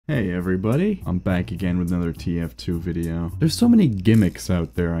Hey everybody, I'm back again with another TF2 video. There's so many gimmicks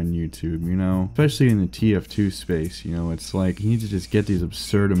out there on YouTube, you know? Especially in the TF2 space, you know? It's like, you need to just get these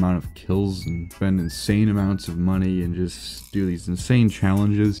absurd amount of kills and spend insane amounts of money and just do these insane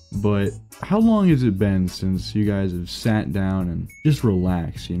challenges. But how long has it been since you guys have sat down and just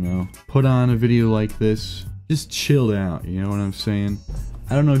relaxed, you know? Put on a video like this, just chilled out, you know what I'm saying?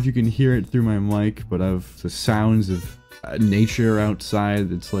 I don't know if you can hear it through my mic, but I've the sounds of nature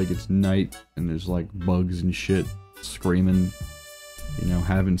outside. It's like it's night and there's like bugs and shit screaming, you know,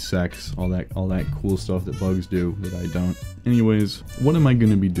 having sex, all that cool stuff that bugs do that I don't. Anyways, what am I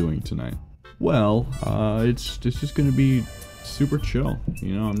gonna be doing tonight? Well, it's just gonna be super chill,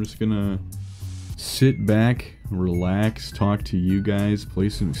 you know. I'm just gonna sit back, relax, talk to you guys, play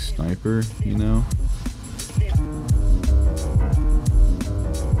some Sniper, you know.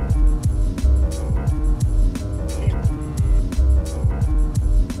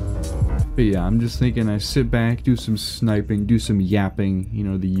 But yeah, I'm just thinking I sit back, do some sniping, do some yapping, you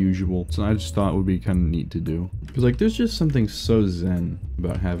know, the usual. So I just thought it would be kind of neat to do. Because like there's just something so zen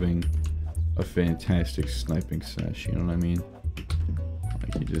about having a fantastic sniping sesh, you know what I mean?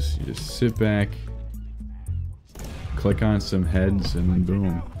 Like you just sit back, click on some heads, and then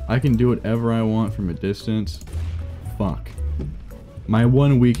boom. I can do whatever I want from a distance. Fuck. My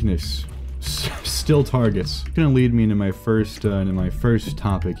one weakness, still targets. It's gonna lead me into my first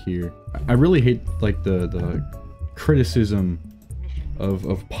topic here. I really hate like the criticism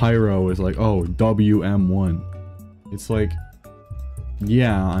of Pyro is like, oh, WM1. It's like,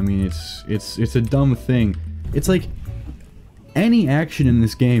 yeah, I mean it's a dumb thing. It's like any action in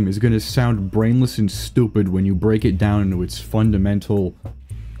this game is gonna sound brainless and stupid when you break it down into its fundamental,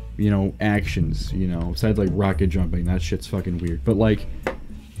 you know, actions, you know, besides like rocket jumping. That shit's fucking weird. But like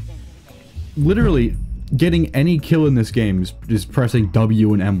literally getting any kill in this game is pressing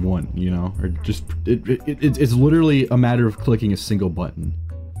W and M1, you know, or just it's literally a matter of clicking a single button.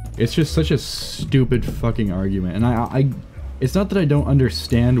 It's just such a stupid fucking argument, and I it's not that I don't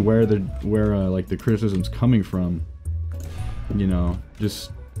understand where like the criticism's coming from, you know,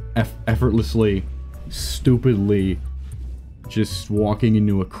 just effortlessly, stupidly just walking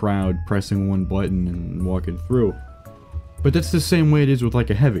into a crowd, pressing one button and walking through. But that's the same way it is with like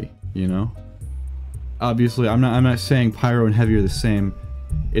a heavy, you know? Obviously, I'm not saying Pyro and Heavy are the same.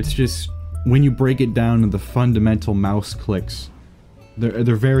 It's just when you break it down to the fundamental mouse clicks,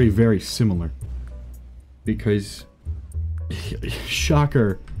 they're very, very similar. Because,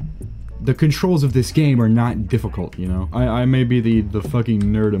 shocker, the controls of this game are not difficult, you know? I may be the fucking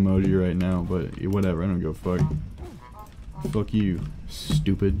nerd emoji right now, but whatever, I don't give a fuck. Fuck you,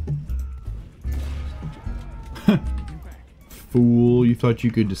 stupid. Fool, you thought you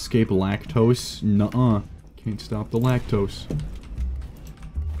could escape lactose? Nuh-uh. Can't stop the lactose.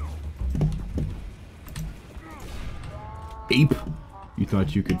 Ape! You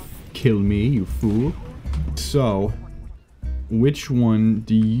thought you could kill me, you fool. So, which one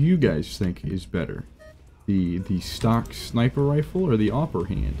do you guys think is better? The stock sniper rifle or the upper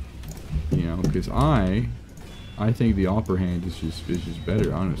hand? You know, because I think the upper hand is just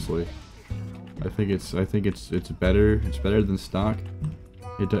better, honestly. I think it's better. It's better than stock.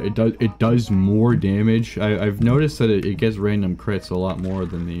 It does more damage. I've noticed that it gets random crits a lot more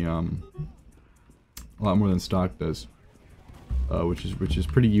than stock does, which is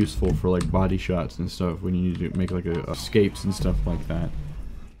pretty useful for like body shots and stuff when you need to make like escapes and stuff like that.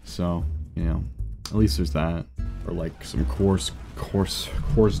 So you know, at least there's that. Or like some coarse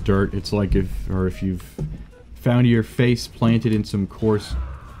dirt. It's like if you've found your face planted in some coarse.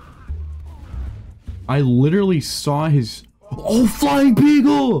 I literally saw his... Oh, Flying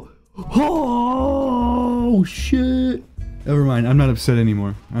Beagle! Oh, shit! Never mind, I'm not upset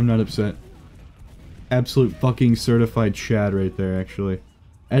anymore. I'm not upset. Absolute fucking certified Chad right there, actually.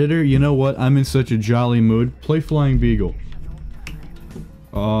 Editor, you know what? I'm in such a jolly mood. Play Flying Beagle.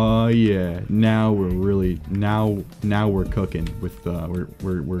 Oh, yeah. Now we're really... Now we're cooking with...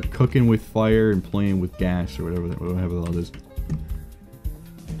 We're cooking with fire and playing with gas or whatever the hell it is.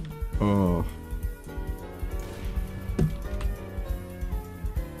 Oh...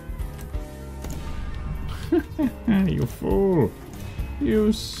 You fool!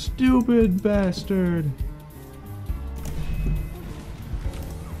 You stupid bastard!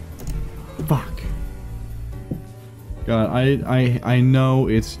 Fuck. God, I know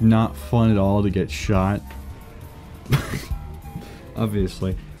it's not fun at all to get shot.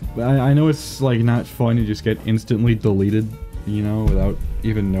 Obviously. But I know it's like not fun to just get instantly deleted, you know, without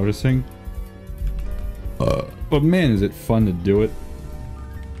even noticing. But man, is it fun to do it.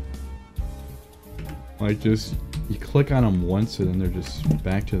 Like just You click on them once and then they're just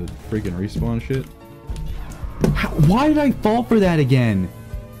back to the freaking respawn shit. Why did I fall for that again?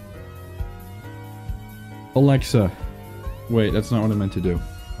 Alexa. Wait, that's not what I meant to do.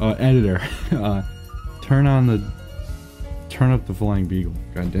 Editor. Turn up the flying beagle.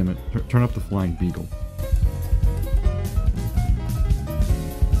 God damn it. Turn up the flying beagle.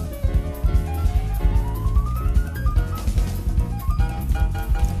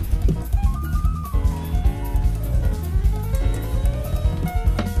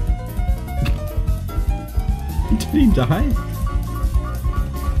 Did he die?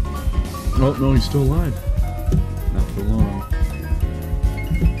 Oh, no, he's still alive. Not for long.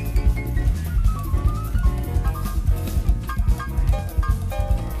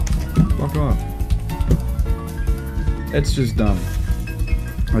 Fuck off. That's just dumb.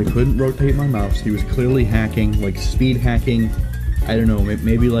 I couldn't rotate my mouse. He was clearly hacking, like speed hacking. I don't know,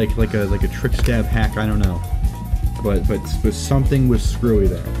 maybe like a trick stab hack, I don't know. But something was screwy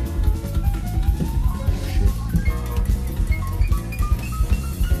there.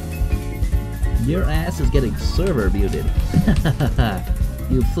 Your ass is getting server muted.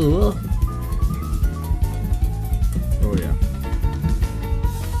 You fool. Oh yeah.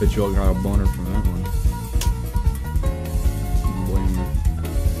 Bet you all got a boner from that one. Blame me.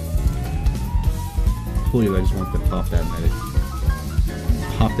 Please, I just want to pop that medic.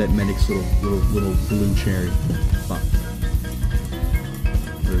 Pop that medic's little blue cherry. Pop.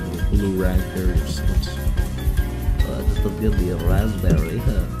 Or little blue raspberry or something. Just don't give me a raspberry,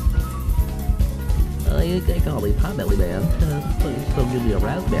 huh? You can call me Potbelly Man. Please don't give me a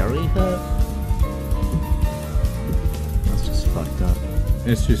raspberry, huh? That's just fucked up.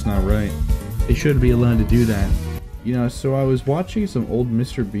 It's just not right. They shouldn't be allowed to do that. You know, so I was watching some old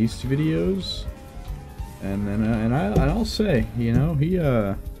Mr. Beast videos, and then and I'll say, you know, he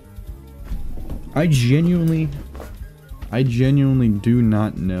I genuinely do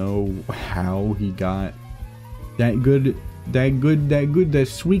not know how he got that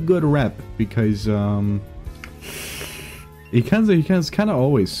sweet good rep, because he kind of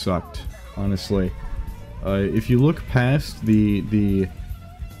always sucked, honestly. If you look past the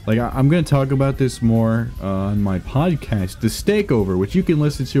like, I'm gonna talk about this more on my podcast, The Stakeover, which you can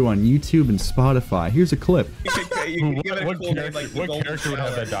listen to on YouTube and Spotify. Here's a clip. What character would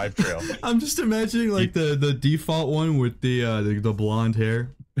have that dive trail? I'm just imagining like the default one with the blonde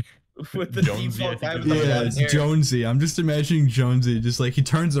hair. With the Jonesy, default guy with Yeah, the blonde it's hair. Jonesy. I'm just imagining Jonesy, just like he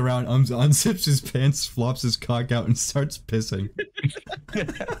turns around, unzips his pants, flops his cock out, and starts pissing.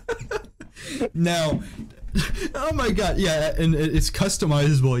 Now, oh my god, yeah, and it's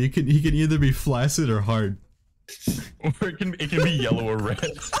customizable. He can either be flaccid or hard. Or it can be yellow or red.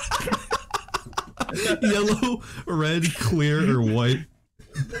 Yellow, red, clear, or white.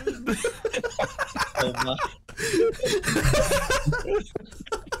 Oh my.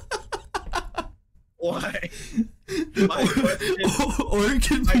 Why? Or it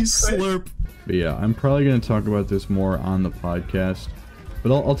can be slurp. But yeah, I'm probably gonna talk about this more on the podcast,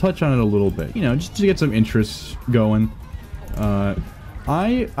 but I'll touch on it a little bit, you know, just to get some interest going. I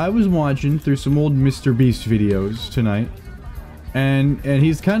was watching through some old Mr. Beast videos tonight, and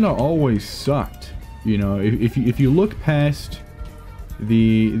he's kind of always sucked. You know, if you look past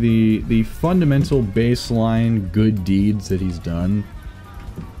the fundamental baseline good deeds that he's done,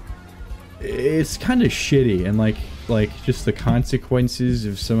 it's kind of shitty, and like just the consequences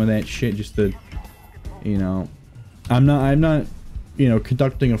of some of that shit, just the, you know, I'm not you know,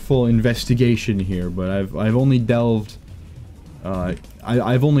 conducting a full investigation here, but I've only delved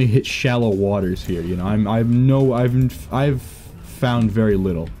I've only hit shallow waters here, you know. I've found very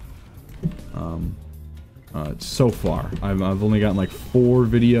little so far. I've only gotten like 4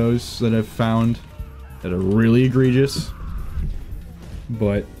 videos that I've found that are really egregious.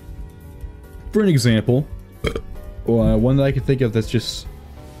 But for an example, one that I can think of that's just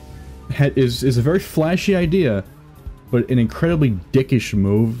is a very flashy idea, but an incredibly dickish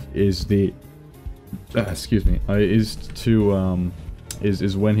move is the excuse me,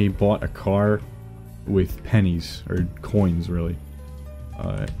 is when he bought a car with pennies or coins, really.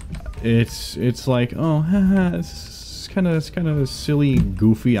 It's like, oh, haha, it's kind of silly,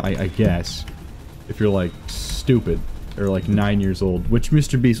 goofy, I guess, if you're like stupid or like 9 years old, which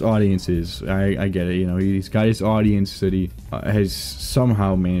Mr. Beast's audience is. I get it, you know, he's got his audience that he has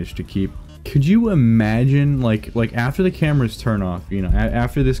somehow managed to keep. Could you imagine, like after the cameras turn off, you know,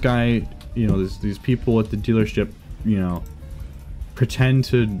 after this guy, you know, these people at the dealership, you know, pretend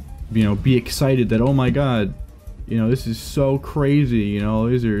to, you know, be excited that, oh my god, you know, this is so crazy, you know,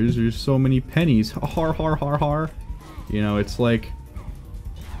 is there so many pennies, har har har har, you know, it's like,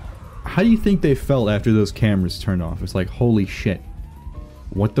 how do you think they felt after those cameras turned off? It's like, holy shit.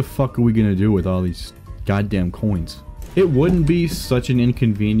 What the fuck are we gonna do with all these goddamn coins? It wouldn't be such an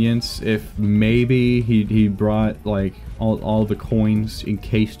inconvenience if maybe he brought like all the coins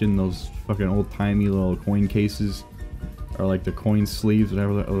encased in those fucking old-timey little coin cases, or like the coin sleeves,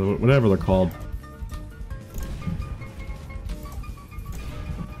 whatever they're called.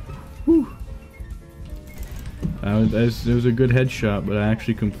 Whew. It was a good headshot, but I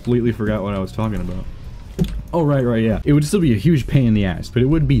actually completely forgot what I was talking about. Oh, right, yeah. It would still be a huge pain in the ass, but it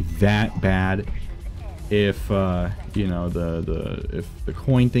wouldn't be that bad if, you know, if the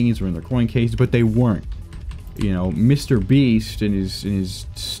coin thingies were in the coin case, but they weren't. You know, Mr. Beast and his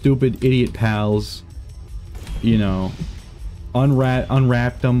stupid idiot pals, you know,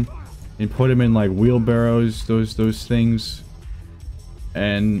 unwrapped them and put them in like wheelbarrows, those things,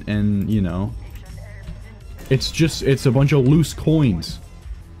 and you know, it's a bunch of loose coins.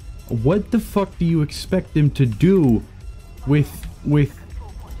 What the fuck do you expect them to do with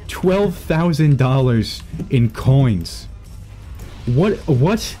 $12,000 in coins? What?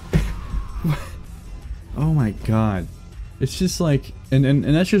 Oh my god. It's just like, and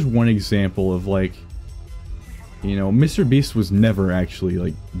that's just one example of like, you know, Mr. Beast was never actually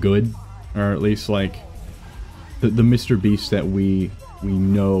like good, or at least like the Mr. Beast that we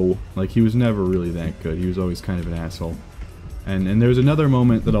know, like he was never really that good. He was always kind of an asshole. And there's another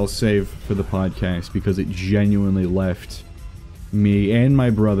moment that I'll save for the podcast because it genuinely left me and my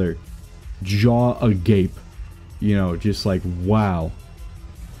brother jaw agape. You know, just like, wow.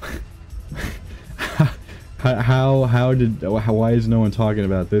 Why is no one talking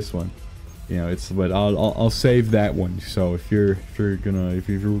about this one? You know, but I'll save that one. So if you're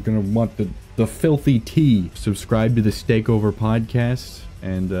gonna want the filthy tea, subscribe to the Stakeover podcast,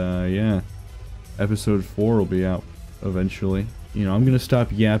 and yeah, episode 4 will be out eventually. You know, I'm gonna stop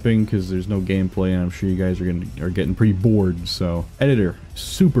yapping because there's no gameplay, and I'm sure you guys are getting pretty bored. So, editor,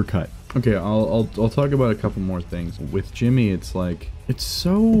 supercut. Okay, I'll talk about a couple more things. With Jimmy, it's like, it's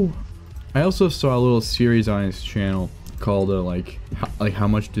so. I also saw a little series on his channel called like how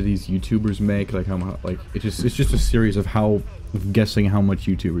much do these YouTubers make? Like it's just a series of guessing how much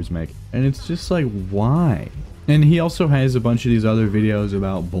YouTubers make, and it's just like, why? And he also has a bunch of these other videos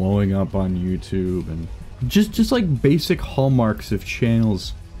about blowing up on YouTube and just like basic hallmarks of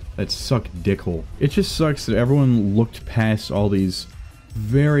channels that suck dickhole. It just sucks that everyone looked past all these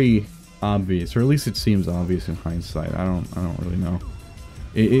very obvious, or at least it seems obvious in hindsight. I don't really know.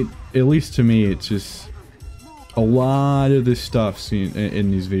 It at least to me, it's just a lot of this stuff seen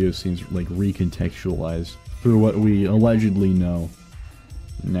in these videos seems like recontextualized through what we allegedly know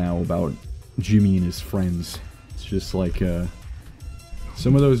now about Jimmy and his friends. It's just like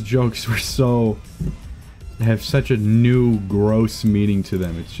some of those jokes were have such a new gross meaning to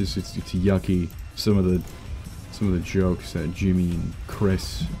them. It's just it's yucky. Some of the jokes that Jimmy and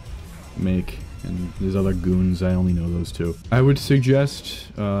Chris make. And there's other goons, I only know those two. I would suggest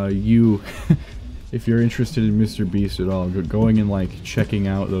you, if you're interested in Mr. Beast at all, going and like checking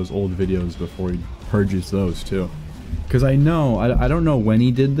out those old videos before he purges those too. Because I know, I don't know when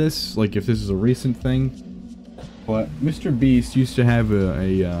he did this, like if this is a recent thing, but Mr. Beast used to have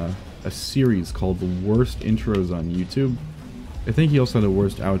a series called The Worst Intros on YouTube. I think he also had the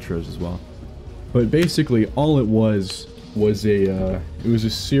worst outros as well. But basically all it was a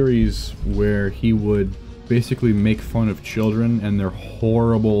series where he would basically make fun of children and their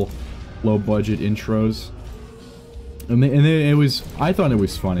horrible low-budget intros, and it was, I thought it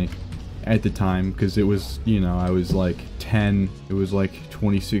was funny at the time because it was, you know, I was like 10, it was like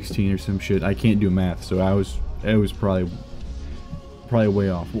 2016 or some shit. I can't do math, so it was probably way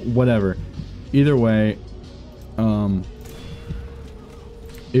off. Whatever. Either way,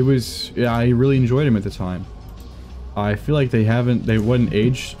 it was, yeah, I really enjoyed him at the time. I feel like they wouldn't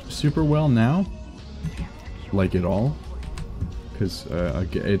aged super well now, like at all, because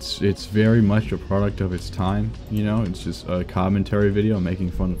it's very much a product of its time, you know. It's just a commentary video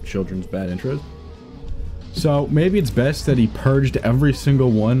making fun of children's bad intros. So maybe it's best that he purged every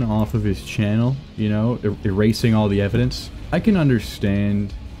single one off of his channel, you know, erasing all the evidence. I can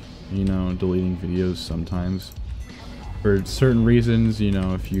understand, you know, deleting videos sometimes for certain reasons, you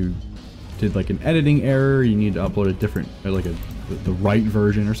know. If you did like an editing error, you need to upload a different, like the right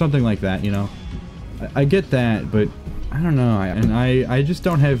version or something like that, you know. I get that, but I don't know, I just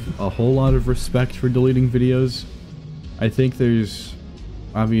don't have a whole lot of respect for deleting videos. I think there's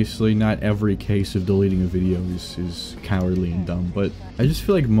obviously not every case of deleting a video is cowardly and dumb, but I just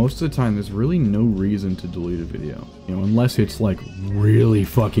feel like most of the time there's really no reason to delete a video, you know, unless it's like really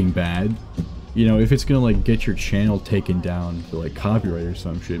fucking bad. you know, if it's gonna like get your channel taken down for like copyright or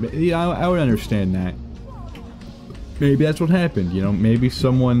some shit, yeah, I would understand that. Maybe that's what happened, you know, maybe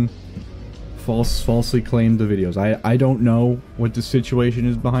someone falsely claimed the videos. I don't know what the situation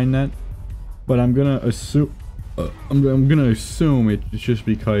is behind that, but I'm gonna assume I'm gonna assume it's just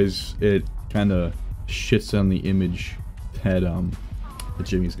because it kind of shits on the image that that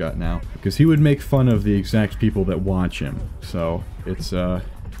Jimmy's got now, because he would make fun of the exact people that watch him, so it's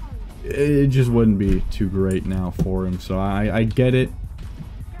it just wouldn't be too great now for him. So I get it.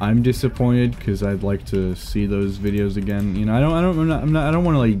 I'm disappointed because I'd like to see those videos again. You know, I don't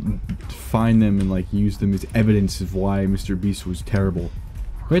want to like find them and like use them as evidence of why Mr. Beast was terrible.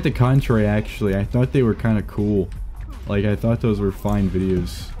 Quite the contrary, actually. I thought they were kind of cool. Like, I thought those were fine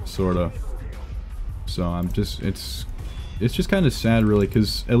videos, sorta. So I'm just, it's just kind of sad, really,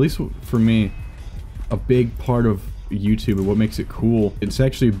 because at least for me, a big part of YouTube and what makes it cool, it's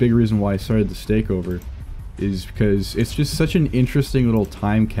actually a big reason why I started the Stakeover, is because it's just such an interesting little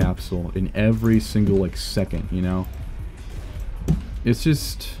time capsule in every single, like, second, you know? It's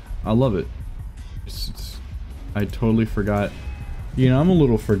just, I love it. I totally forgot. You know, I'm a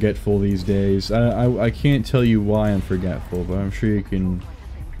little forgetful these days. I can't tell you why I'm forgetful, but I'm sure you can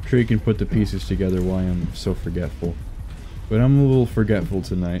put the pieces together why I'm so forgetful. But I'm a little forgetful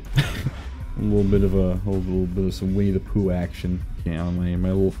tonight. A little bit of some Winnie the Pooh action. Yeah, my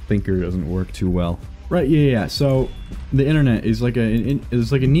little thinker doesn't work too well. Right, yeah. So the internet is like a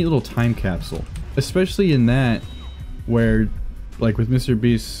neat little time capsule, especially in that where, like with Mr.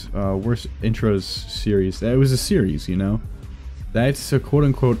 Beast's worst intros series, that was a series, you know. That's a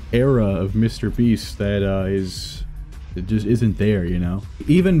quote-unquote era of Mr. Beast that it just isn't there, you know.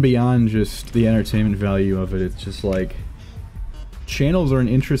 Even beyond just the entertainment value of it, it's just like channels are an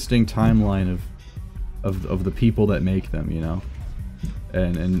interesting timeline of the people that make them, you know.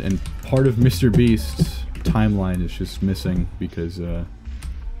 And part of Mr. Beast's timeline is just missing because I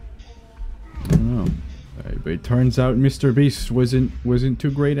don't know. But it turns out Mr. Beast wasn't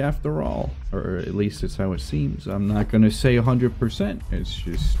too great after all, or at least it's how it seems. I'm not gonna say 100%. It's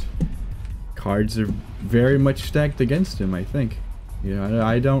just cards are very much stacked against him, I think. Yeah,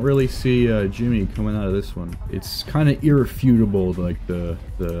 I don't really see Jimmy coming out of this one. It's kind of irrefutable, like the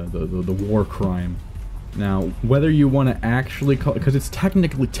war crime. Now, whether you want to actually call, because it's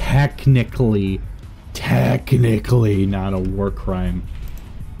technically not a war crime.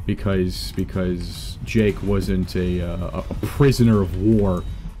 Because Jake wasn't a prisoner of war.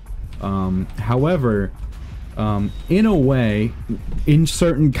 However, in a way, in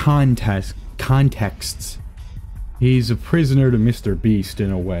certain contexts, he's a prisoner to Mr. Beast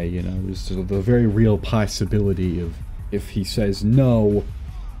in a way, you know. There's the very real possibility of, if he says no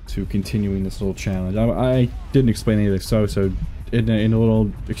to continuing this little challenge. I didn't explain any of this, so in a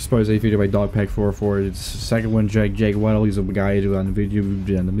little expose video by Dogpack44, it's the second one, Jake Waddle, he's a guy on the video, and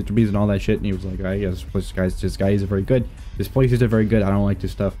the Mr. Beast and all that shit, and he was like, yes, this guy isn't very good. This place isn't very good, I don't like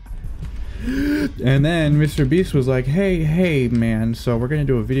this stuff. And then Mr. Beast was like, hey man, so we're gonna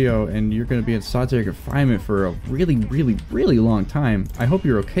do a video, and you're gonna be in solitary confinement for a really long time. I hope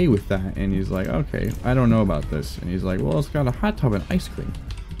you're okay with that. And he's like, okay, I don't know about this. And he's like, well, it's got a hot tub and ice cream.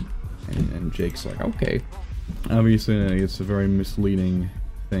 And Jake's like, okay. Obviously, it's a very misleading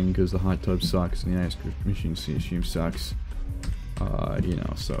thing because the hot tub sucks and the ice cream machine sucks. You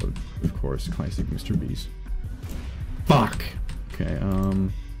know, so of course, classic Mr. Beast. Fuck. Okay,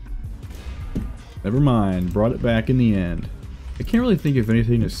 never mind. Brought it back in the end. I can't really think of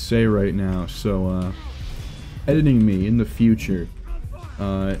anything to say right now, so editing me in the future,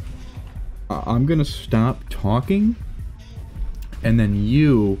 I'm gonna stop talking, and then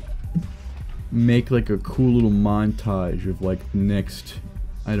you make like a cool little montage of like the next,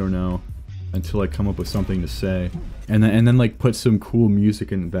 I don't know, until I come up with something to say, and then like put some cool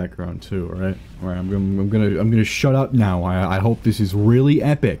music in the background too. All right, I'm gonna shut up now. I hope this is really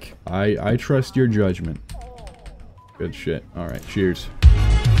epic. I trust your judgment. Good shit. All right, cheers.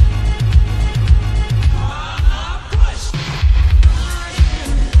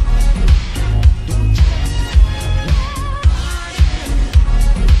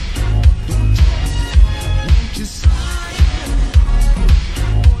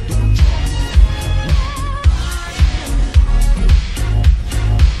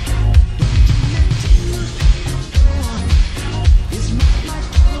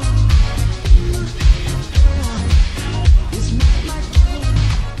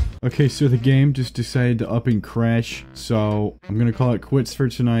 Okay, so the game just decided to up and crash, so I'm gonna call it quits for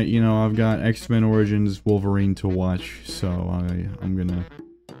tonight. You know, I've got X-Men Origins Wolverine to watch, so I'm gonna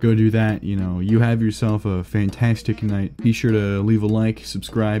go do that. You know, you have yourself a fantastic night. Be sure to leave a like,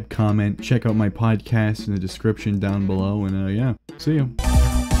 subscribe, comment, check out my podcast in the description down below, and yeah, see you.